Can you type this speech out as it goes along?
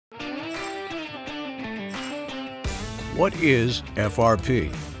What is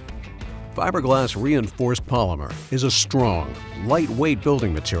FRP? Fiberglass-reinforced polymer is a strong, lightweight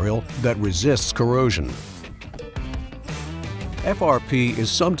building material that resists corrosion. FRP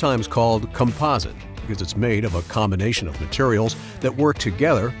is sometimes called composite because it's made of a combination of materials that work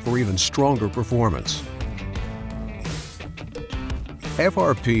together for even stronger performance.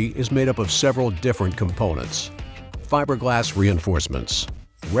 FRP is made up of several different components: fiberglass reinforcements,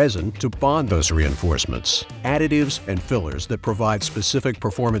 resin to bond those reinforcements, additives and fillers that provide specific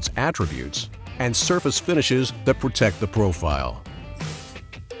performance attributes, and surface finishes that protect the profile.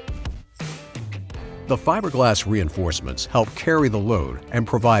 The fiberglass reinforcements help carry the load and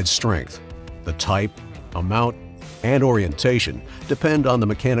provide strength. The type, amount, and orientation depend on the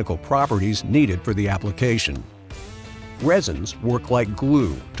mechanical properties needed for the application. Resins work like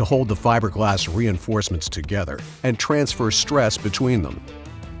glue to hold the fiberglass reinforcements together and transfer stress between them.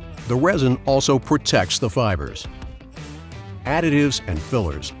 The resin also protects the fibers. Additives and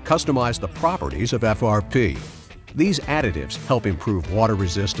fillers customize the properties of FRP. These additives help improve water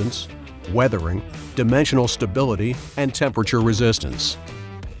resistance, weathering, dimensional stability, and temperature resistance.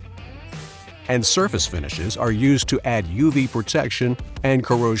 And surface finishes are used to add UV protection and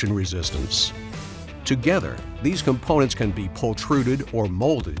corrosion resistance. Together, these components can be pultruded or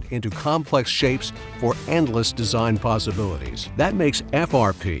molded into complex shapes for endless design possibilities. That makes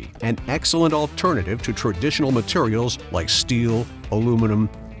FRP an excellent alternative to traditional materials like steel,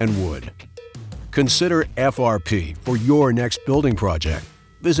 aluminum, and wood. Consider FRP for your next building project.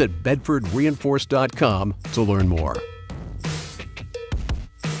 Visit bedfordreinforced.com to learn more.